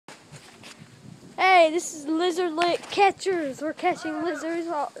Hey, this is Lizard Lick Catchers. We're catching lizards.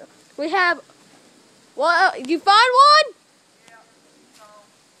 We have. What? Did you find one? Yeah.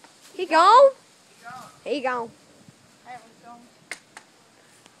 He gone? He He gone. That was gone.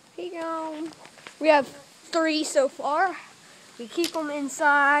 He gone. We have 3 so far. We keep them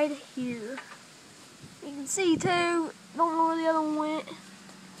inside here. You can see 2. Don't know where the other one went.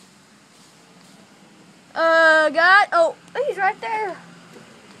 Oh, he's right there.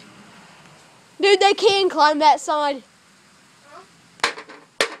 Dude, they can climb that side. Huh?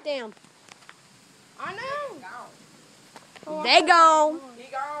 Damn. I know. Oh, They gone.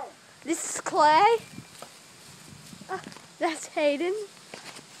 He gone. This is Clay. That's Hayden.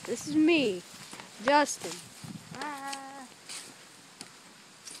 This is me, Justin.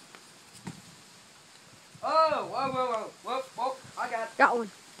 Oh, whoa. I got it. Got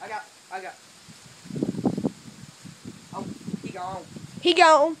one. I got. Oh, he gone. He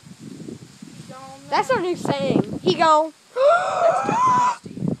gone. He gone. That's our new saying. He gone. That's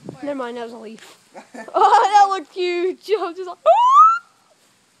nasty. Never mind, that was a leaf. Oh, that looked huge. I was just like,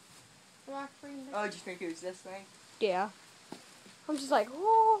 Oh, did you think it was this thing? yeah. I'm just like,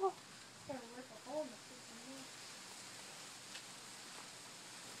 oh.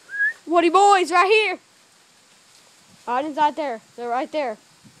 Woody boys, right here. Auden's right there. They're right there.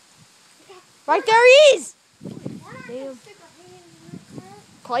 Right there he is. Damn.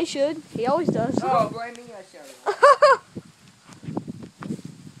 Clay should. He always does. Oh, blame me. I showed it.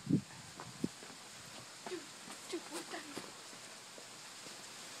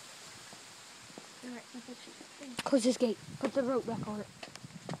 Close this gate. Put the rope back on it.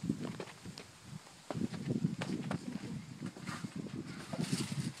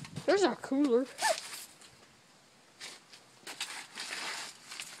 There's our cooler.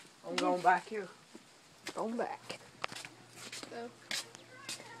 I'm going back here. Going back.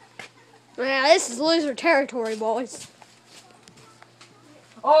 Yeah, this is lizard territory, boys.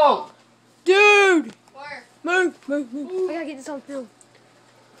 Oh! Dude! Where? Move. I gotta get this on film.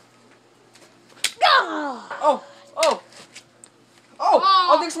 Ah!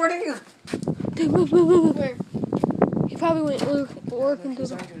 Oh, there's one in here. Dude, move. Where? He probably went working through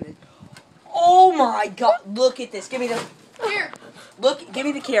the... Oh my god, look at this. Give me the... Here. Look, give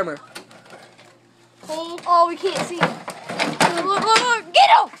me the camera. Hold. Oh, we can't see him. Look. Get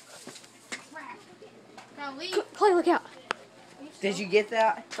him! Now leave. Clay, look out. Did you get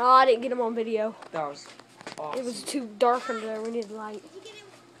that? Oh, I didn't get him on video. That was awesome. It was too dark under there. We needed light.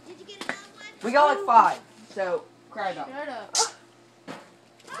 We got like 5, so cry about it. Shut up.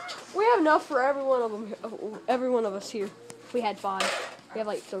 We have enough for every one of them. Every one of us here. We had 5. We have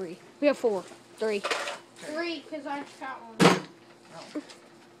like 3. We have 4. 3. 3, because I just got one.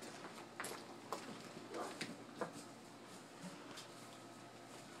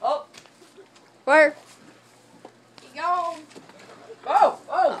 Oh, Where? You gone.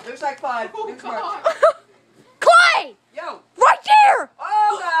 oh, there's like 5. Oh, There's God. Clay! Yo, Right there!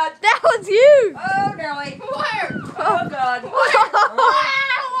 oh god. That was huge! Oh, Nelly. Where? Oh god.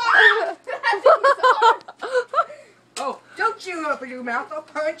 Oh, don't chew up in your mouth. I'll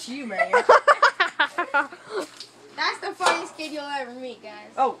punch you, man. That's the funniest kid you'll ever meet,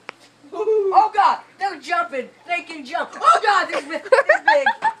 guys. Oh. Oh god, they're jumping. They can jump. Oh god, this big.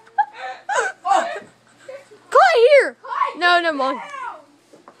 Oh, Clay, here! No, never mind.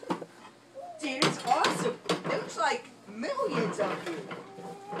 dude, it's awesome. It looks like millions up here.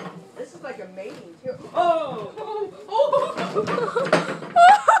 This is like a mating too. Oh. I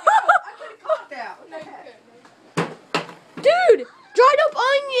could have caught that. What the heck? Dude! Dried up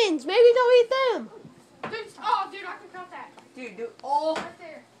onions! Maybe they'll eat them. Dude, I can count that. Dude, Right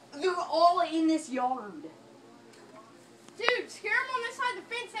there. they're all in this yard. Dude, scare them on this side of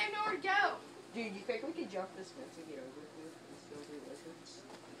the fence. They have nowhere to go. Dude, you think we could jump this fence and get over here and still do lizards?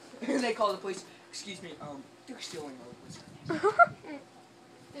 And they call the police. Excuse me, they're stealing our lizards.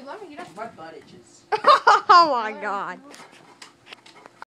 Dude, let me get up. My butt itches. Oh my god.